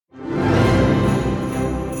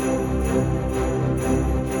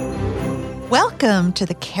Welcome to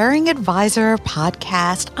the Caring Advisor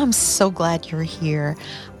podcast. I'm so glad you're here.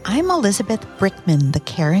 I'm Elizabeth Brickman, the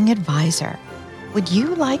Caring Advisor. Would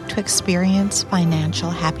you like to experience financial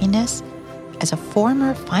happiness? As a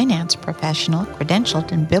former finance professional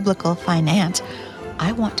credentialed in biblical finance,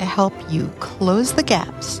 I want to help you close the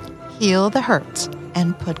gaps, heal the hurts,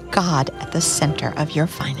 and put God at the center of your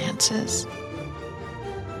finances.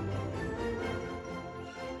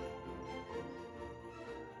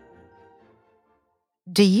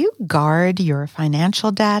 Do you guard your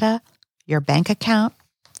financial data, your bank account,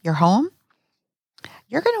 your home?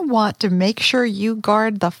 You're going to want to make sure you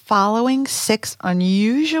guard the following 6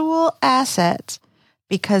 unusual assets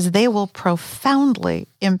because they will profoundly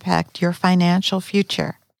impact your financial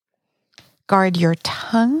future. Guard your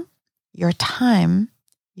tongue, your time,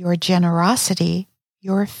 your generosity,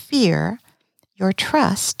 your fear, your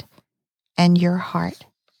trust, and your heart.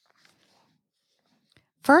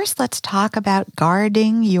 First, let's talk about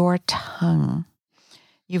guarding your tongue.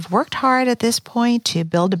 You've worked hard at this point to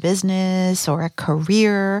build a business or a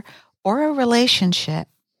career or a relationship.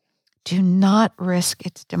 Do not risk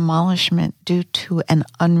its demolishment due to an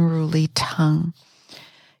unruly tongue.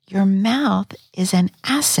 Your mouth is an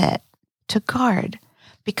asset to guard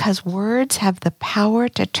because words have the power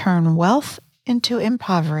to turn wealth into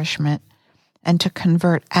impoverishment and to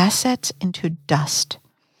convert assets into dust.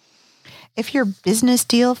 If your business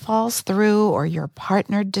deal falls through or your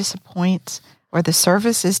partner disappoints or the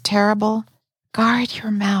service is terrible, guard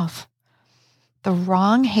your mouth. The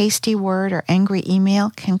wrong hasty word or angry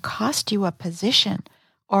email can cost you a position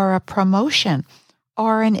or a promotion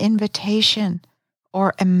or an invitation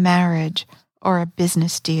or a marriage or a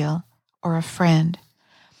business deal or a friend.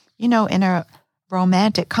 You know, in a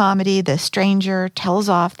romantic comedy, the stranger tells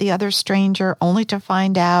off the other stranger only to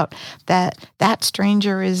find out that that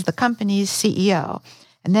stranger is the company's CEO.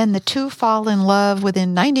 And then the two fall in love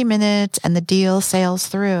within 90 minutes and the deal sails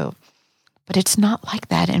through. But it's not like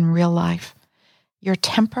that in real life. Your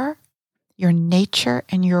temper, your nature,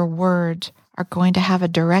 and your words are going to have a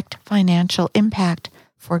direct financial impact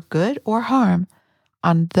for good or harm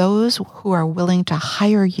on those who are willing to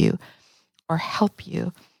hire you or help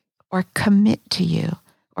you or commit to you,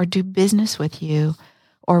 or do business with you,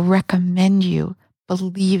 or recommend you,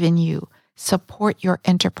 believe in you, support your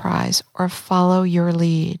enterprise, or follow your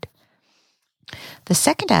lead. The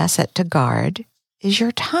second asset to guard is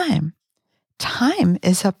your time. Time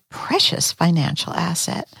is a precious financial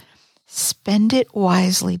asset. Spend it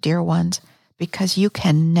wisely, dear ones, because you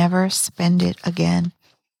can never spend it again.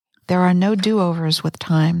 There are no do-overs with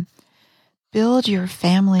time. Build your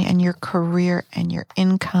family and your career and your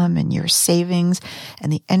income and your savings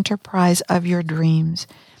and the enterprise of your dreams.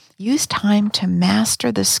 Use time to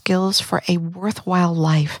master the skills for a worthwhile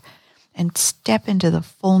life and step into the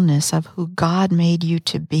fullness of who God made you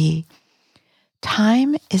to be.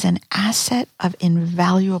 Time is an asset of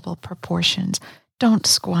invaluable proportions. Don't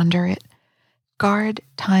squander it. Guard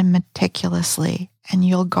time meticulously, and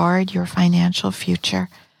you'll guard your financial future.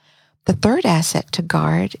 The third asset to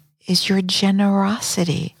guard is your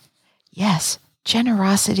generosity. Yes,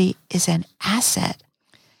 generosity is an asset.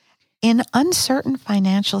 In uncertain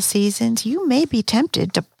financial seasons, you may be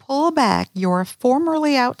tempted to pull back your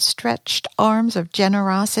formerly outstretched arms of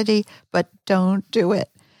generosity, but don't do it.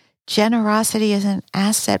 Generosity is an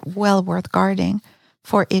asset well worth guarding,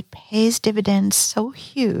 for it pays dividends so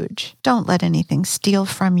huge. Don't let anything steal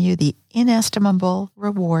from you the inestimable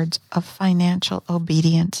rewards of financial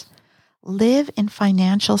obedience. Live in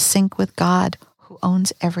financial sync with God, who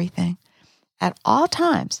owns everything. At all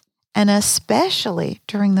times, and especially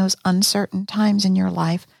during those uncertain times in your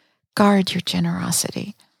life, guard your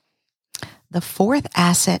generosity. The fourth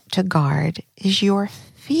asset to guard is your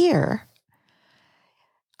fear.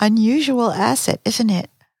 Unusual asset, isn't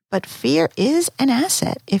it? But fear is an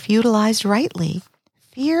asset if utilized rightly.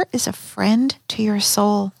 Fear is a friend to your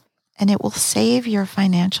soul, and it will save your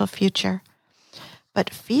financial future.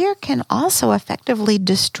 But fear can also effectively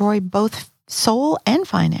destroy both soul and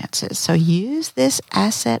finances, so use this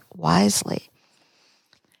asset wisely.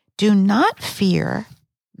 Do not fear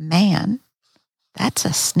man. That's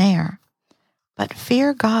a snare. But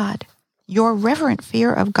fear God. Your reverent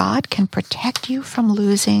fear of God can protect you from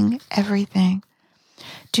losing everything.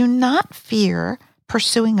 Do not fear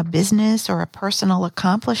pursuing a business or a personal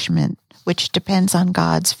accomplishment, which depends on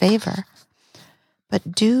God's favor.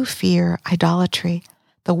 But do fear idolatry,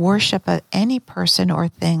 the worship of any person or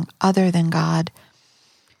thing other than God.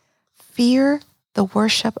 Fear the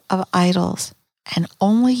worship of idols, and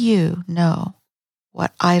only you know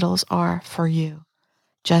what idols are for you.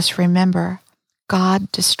 Just remember, God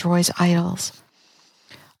destroys idols.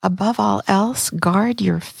 Above all else, guard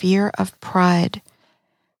your fear of pride,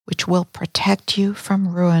 which will protect you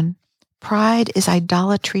from ruin. Pride is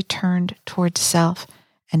idolatry turned towards self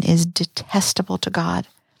and is detestable to God.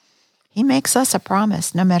 He makes us a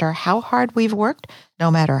promise, no matter how hard we've worked,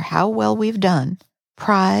 no matter how well we've done,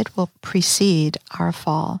 pride will precede our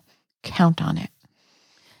fall. Count on it.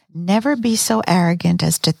 Never be so arrogant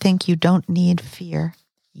as to think you don't need fear.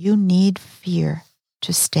 You need fear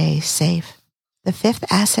to stay safe. The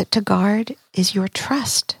fifth asset to guard is your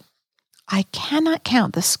trust. I cannot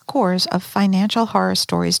count the scores of financial horror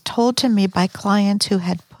stories told to me by clients who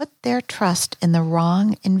had put their trust in the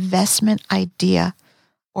wrong investment idea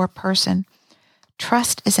or person.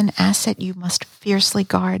 Trust is an asset you must fiercely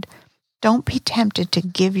guard. Don't be tempted to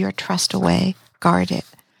give your trust away. Guard it.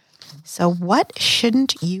 So what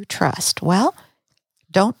shouldn't you trust? Well,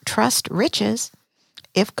 don't trust riches.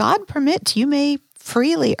 If God permits, you may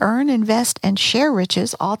freely earn, invest, and share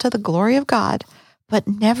riches, all to the glory of God, but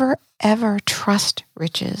never, ever trust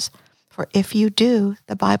riches. For if you do,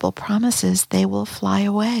 the Bible promises they will fly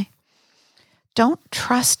away. Don't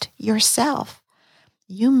trust yourself.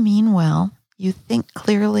 You mean well, you think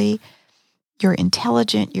clearly, you're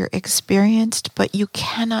intelligent, you're experienced, but you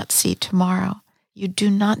cannot see tomorrow. You do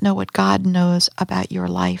not know what God knows about your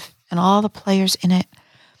life and all the players in it.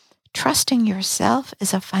 Trusting yourself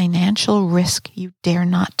is a financial risk you dare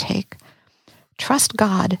not take. Trust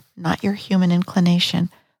God, not your human inclination,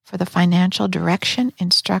 for the financial direction,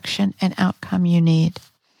 instruction, and outcome you need.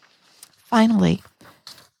 Finally,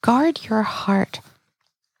 guard your heart.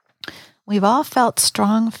 We've all felt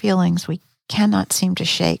strong feelings we cannot seem to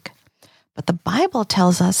shake. But the Bible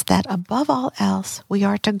tells us that above all else, we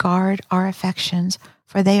are to guard our affections,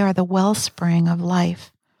 for they are the wellspring of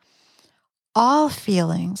life. All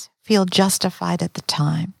feelings feel justified at the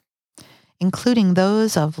time, including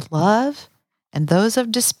those of love and those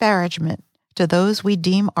of disparagement to those we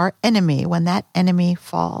deem our enemy when that enemy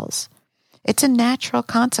falls. It's a natural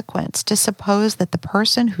consequence to suppose that the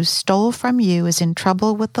person who stole from you is in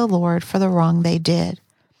trouble with the Lord for the wrong they did.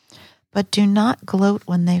 But do not gloat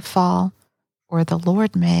when they fall, or the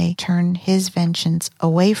Lord may turn his vengeance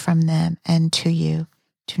away from them and to you.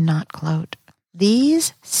 Do not gloat.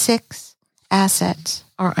 These 6 assets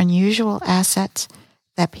are unusual assets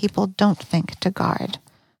that people don't think to guard,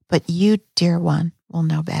 but you, dear one, will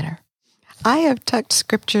know better. I have tucked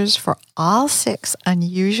scriptures for all 6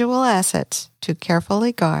 unusual assets to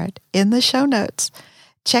carefully guard in the show notes.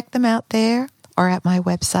 Check them out there or at my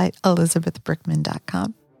website,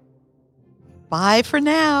 elizabethbrickman.com. Bye for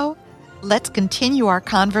now. Let's continue our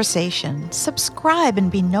conversation. Subscribe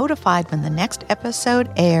and be notified when the next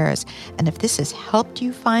episode airs. And if this has helped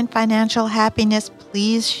you find financial happiness,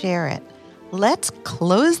 please share it. Let's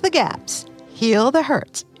close the gaps, heal the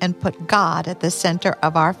hurts, and put God at the center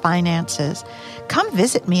of our finances. Come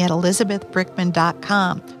visit me at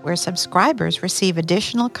elizabethbrickman.com, where subscribers receive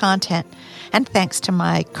additional content. And thanks to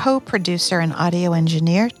my co-producer and audio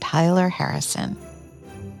engineer, Tyler Harrison.